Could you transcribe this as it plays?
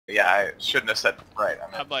Yeah, I shouldn't have said right.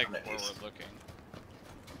 I'm like forward looking.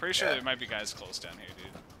 I'm pretty sure there might be guys close down here,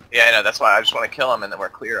 dude. Yeah, I know. That's why I just want to kill him, and then we're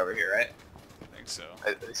clear over here, right? I think so.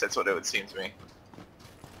 At least that's what it would seem to me.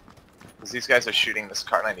 Because these guys are shooting this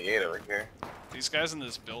Car 98 over here. These guys in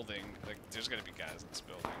this building, like, there's gotta be guys in this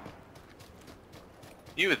building.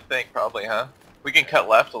 You would think, probably, huh? We can cut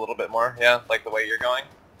left a little bit more, yeah, like the way you're going.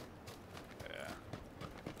 Yeah.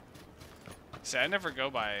 See, I never go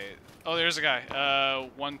by... Oh, there's a guy.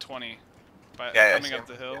 120. Coming up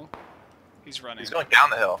the hill. Yeah. He's running. He's going down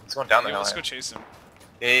the hill. He's going down the hill. Let's go chase him.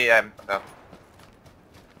 Yeah, I'm down.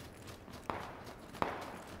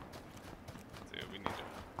 Dude, we need to...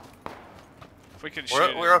 If we can shoot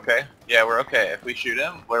him... We're okay. Yeah, we're okay. If we shoot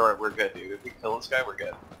him, we're good, dude. If we kill this guy, we're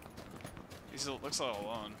good. He looks a little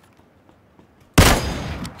alone.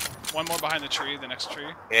 One more behind the tree, the next tree.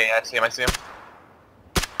 Yeah, I see him, I see him.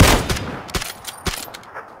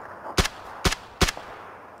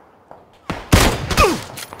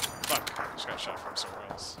 Fuck, I just got shot from somewhere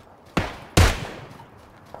else.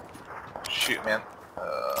 Shoot, man.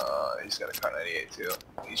 He's got a Car 98 too.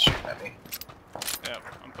 He's shooting at me. Yep,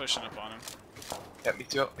 I'm pushing up on him. Yeah, me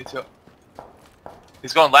too, me too.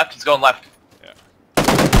 He's going left, he's going left. Yeah.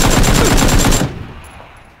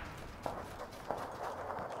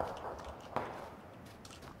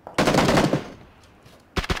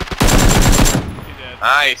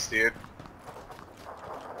 Nice, dude.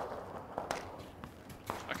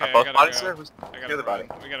 Okay, I both gotta bodies go. there? Who's I gotta the other run.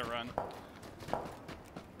 body? We gotta run.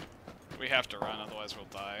 We have to run, otherwise we'll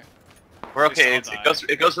die. We're okay.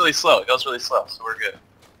 It goes really slow. It goes really slow, so we're good.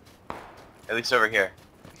 At least over here.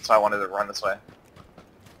 So I wanted to run this way.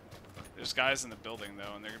 There's guys in the building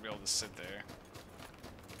though, and they're gonna be able to sit there.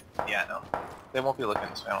 Yeah, no. They won't be looking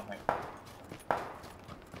this way, I don't think.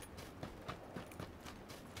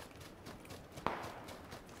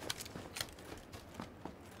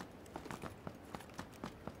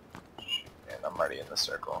 I'm already in the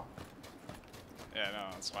circle. Yeah,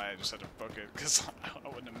 no, that's why I just had to book it, because I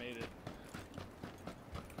wouldn't have made it.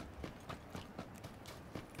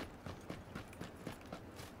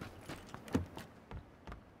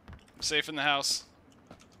 I'm safe in the house.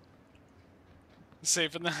 I'm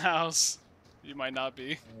safe in the house. You might not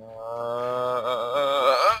be.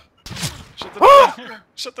 Shut the door!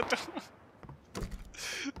 Shut the door!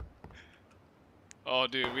 Oh,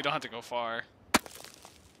 dude, we don't have to go far.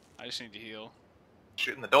 I just need to heal.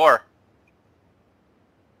 Shooting the door.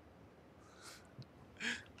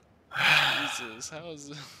 Jesus, how are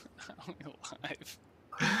we alive?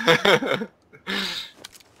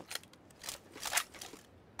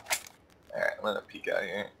 Alright, I'm gonna peek out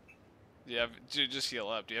here. Dude, just heal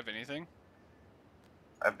up. Do you have anything?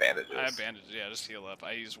 I have bandages. I have bandages, yeah, just heal up.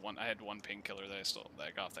 I had one painkiller that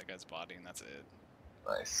I got off that guy's body, and that's it.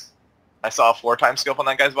 Nice. I saw a 4x scope on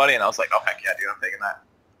that guy's body, and I was like, oh heck yeah, dude, I'm taking that.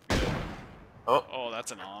 Oh,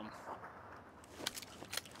 that's an OM.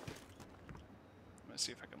 Let me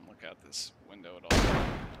see if I can look out this window at all.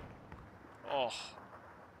 Oh.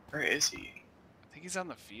 Where is he? I think he's on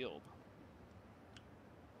the field.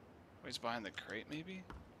 Oh, he's behind the crate, maybe?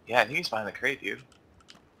 Yeah, I think he's behind the crate, dude.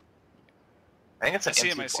 I think it's an I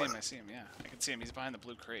see M24. him, yeah. I can see him. He's behind the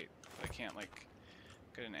blue crate. But I can't, like,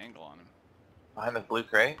 get an angle on him. Behind the blue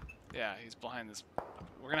crate? Yeah, he's behind this.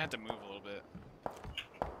 We're gonna have to move a little bit.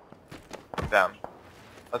 Down.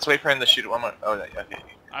 Let's wait for him to shoot one more. Oh, okay.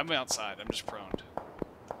 I'm outside. I'm just proned.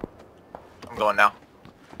 I'm going now.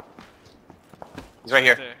 He's right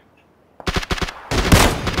here. There.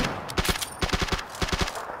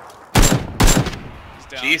 He's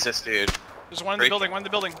down. Jesus, dude. There's one in the building. One in the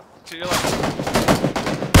building. To your left.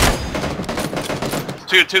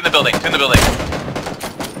 Two in the building. Two in the building.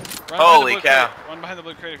 Run Holy cow. Crate. One behind the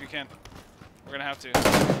blue crate if you can. We're gonna have to.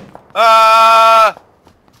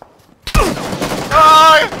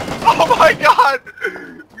 Oh my god!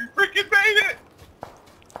 We freaking made it!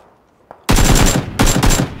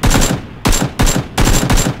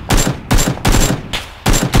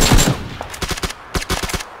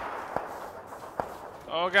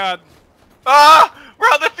 Oh god. We're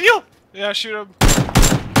on the field! Yeah, shoot him.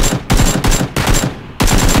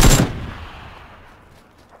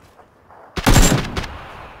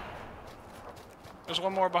 There's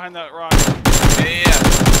one more behind that rock. Yeah.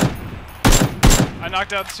 I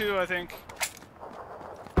knocked out two, I think.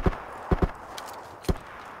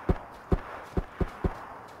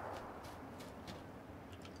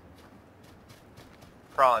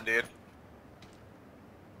 Crawling, dude.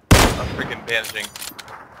 I'm freaking bandaging.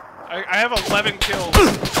 I have 11 kills.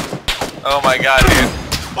 Oh my god, dude.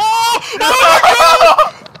 Oh!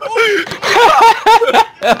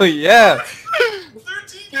 Hell yeah!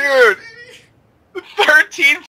 13 Dude! 13